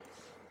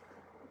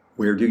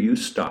Where do you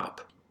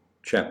stop?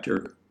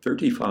 Chapter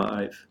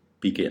 35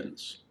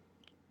 begins.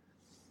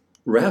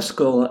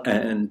 Raskol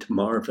and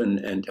Marvin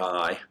and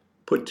I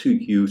put to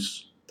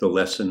use the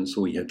lessons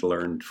we had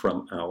learned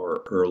from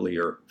our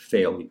earlier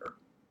failure.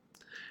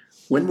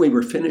 When we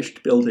were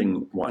finished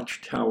building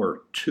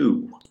Watchtower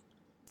 2,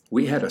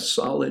 we had a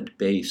solid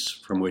base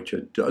from which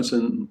a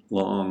dozen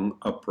long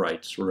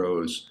uprights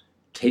rose,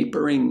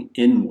 tapering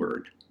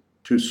inward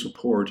to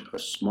support a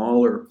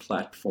smaller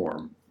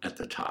platform at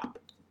the top.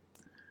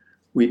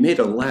 We made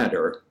a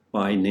ladder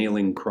by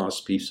nailing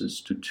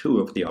crosspieces to two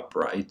of the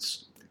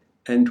uprights,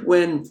 and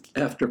when,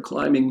 after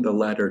climbing the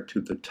ladder to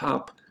the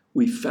top,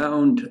 we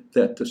found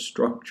that the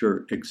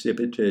structure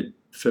exhibited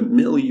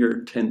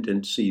familiar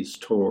tendencies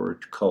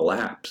toward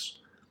collapse,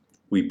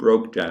 we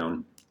broke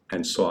down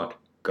and sought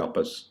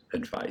Guppa's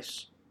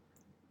advice.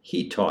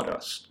 He taught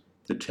us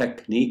the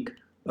technique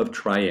of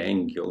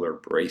triangular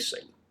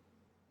bracing.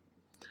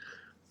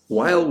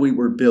 While we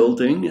were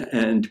building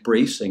and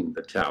bracing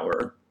the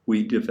tower,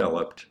 we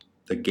developed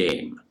the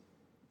game.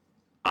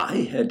 I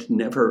had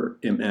never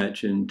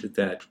imagined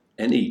that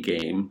any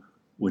game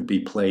would be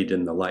played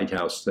in the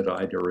lighthouse that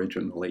I'd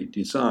originally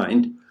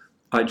designed.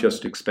 I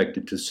just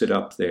expected to sit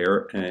up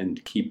there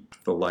and keep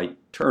the light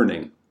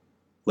turning,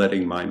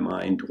 letting my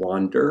mind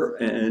wander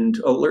and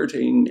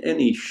alerting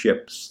any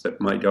ships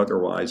that might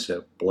otherwise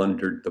have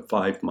blundered the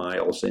 5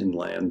 miles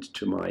inland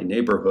to my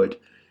neighborhood.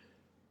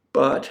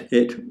 But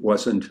it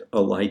wasn't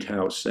a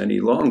lighthouse any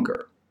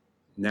longer.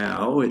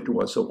 Now it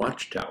was a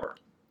watchtower,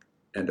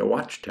 and a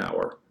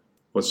watchtower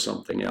was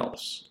something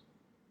else.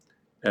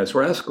 As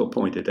Raskol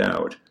pointed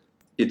out,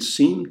 it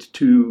seemed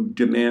to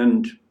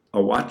demand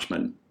a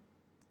watchman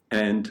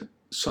and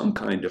some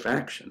kind of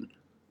action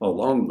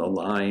along the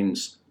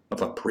lines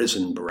of a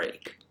prison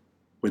break,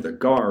 with a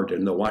guard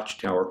in the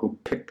watchtower who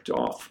picked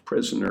off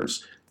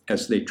prisoners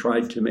as they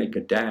tried to make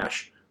a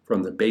dash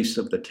from the base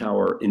of the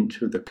tower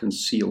into the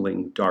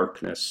concealing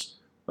darkness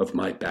of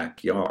my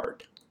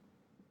backyard.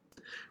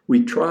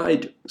 We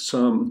tried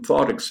some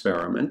thought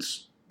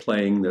experiments,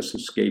 playing this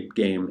escape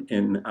game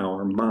in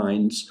our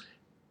minds,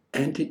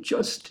 and it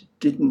just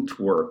didn't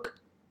work.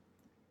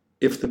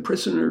 If the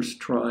prisoners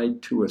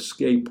tried to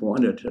escape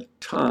one at a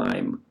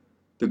time,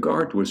 the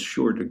guard was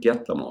sure to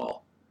get them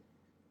all.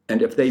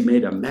 And if they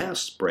made a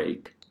mass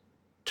break,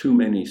 too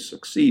many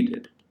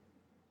succeeded.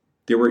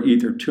 There were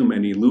either too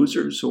many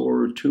losers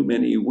or too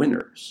many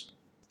winners.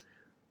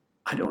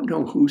 I don't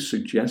know who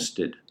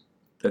suggested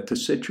that the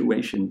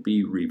situation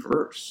be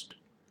reversed,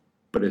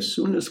 but as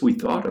soon as we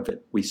thought of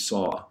it, we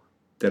saw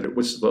that it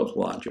was the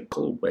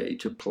logical way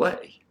to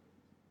play.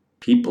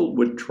 People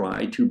would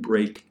try to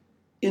break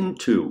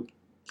into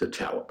the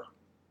tower.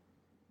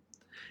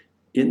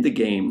 In the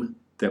game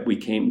that we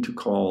came to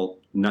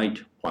call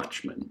Night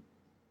Watchman,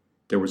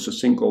 there was a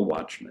single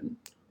watchman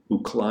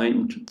who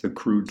climbed the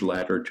crude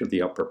ladder to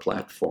the upper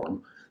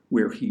platform,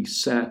 where he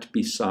sat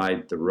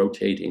beside the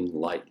rotating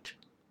light,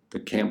 the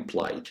camp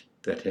light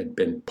that had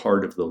been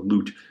part of the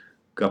loot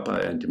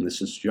Guppa and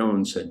Mrs.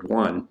 Jones had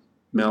won,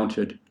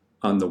 mounted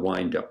on the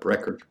wind-up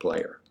record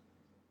player.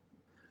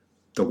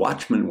 The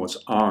watchman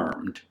was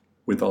armed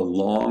with a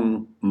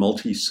long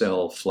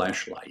multi-cell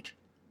flashlight,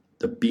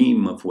 the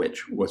beam of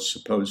which was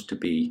supposed to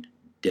be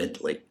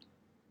deadly.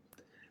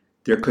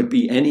 There could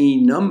be any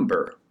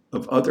number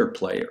of other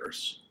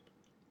players.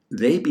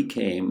 They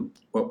became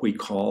what we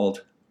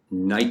called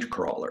night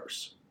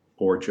crawlers,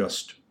 or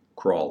just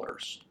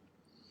crawlers.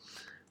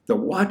 The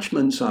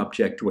watchman's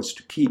object was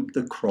to keep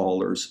the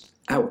crawlers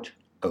out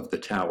of the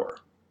tower.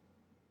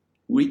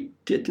 We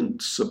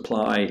didn't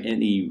supply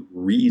any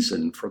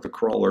reason for the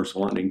crawlers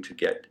wanting to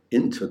get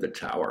into the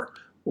tower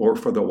or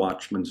for the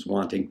watchman's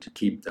wanting to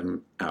keep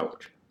them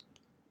out.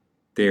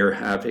 Their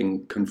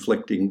having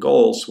conflicting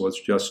goals was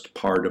just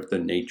part of the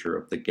nature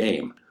of the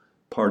game,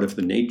 part of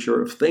the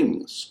nature of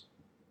things.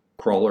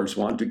 Crawlers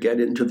want to get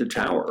into the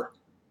tower.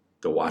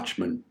 The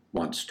watchman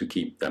wants to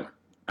keep them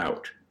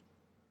out.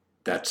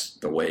 That's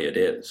the way it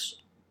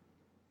is.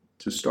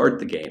 To start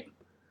the game,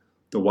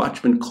 the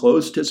watchman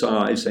closed his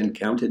eyes and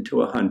counted to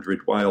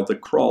 100 while the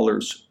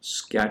crawlers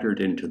scattered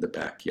into the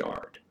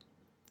backyard.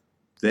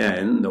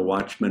 Then the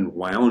watchman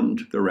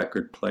wound the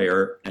record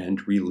player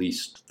and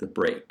released the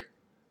brake.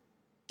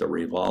 The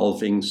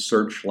revolving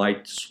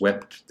searchlight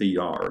swept the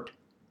yard,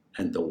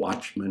 and the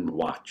watchman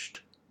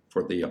watched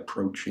for the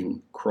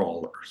approaching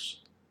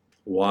crawlers,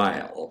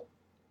 while,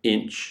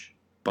 inch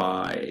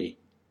by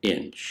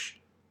inch,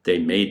 they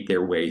made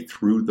their way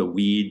through the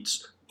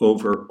weeds,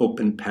 over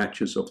open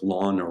patches of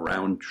lawn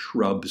around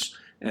shrubs,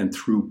 and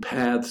through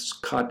paths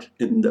cut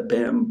in the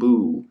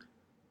bamboo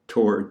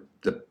toward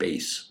the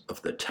base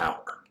of the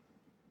tower.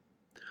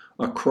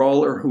 A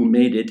crawler who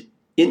made it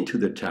into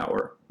the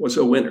tower was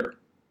a winner,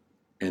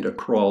 and a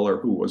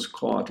crawler who was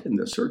caught in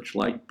the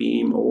searchlight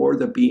beam or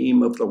the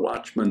beam of the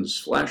watchman's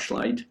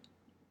flashlight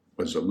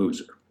was a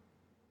loser.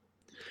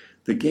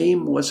 The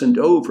game wasn't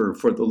over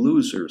for the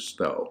losers,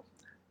 though.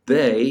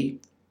 They,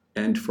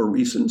 and for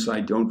reasons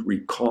I don't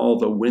recall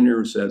the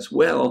winners as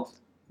well,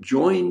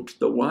 joined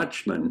the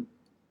watchman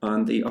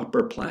on the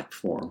upper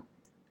platform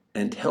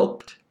and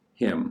helped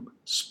him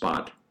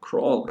spot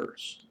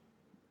crawlers.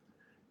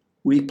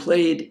 We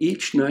played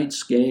each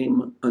night's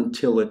game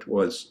until it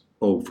was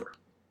over,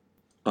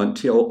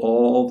 until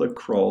all the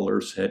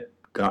crawlers had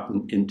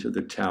gotten into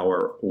the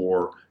tower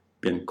or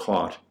been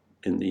caught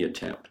in the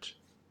attempt.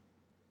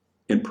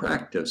 In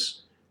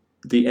practice,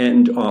 the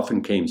end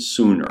often came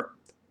sooner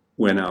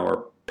when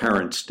our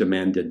parents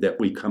demanded that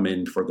we come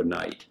in for the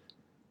night.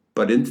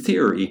 But in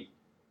theory,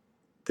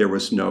 there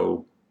was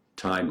no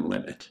time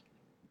limit.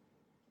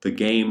 The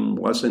game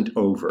wasn't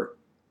over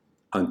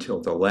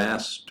until the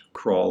last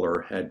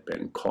crawler had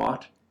been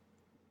caught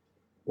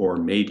or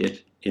made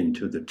it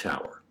into the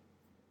tower.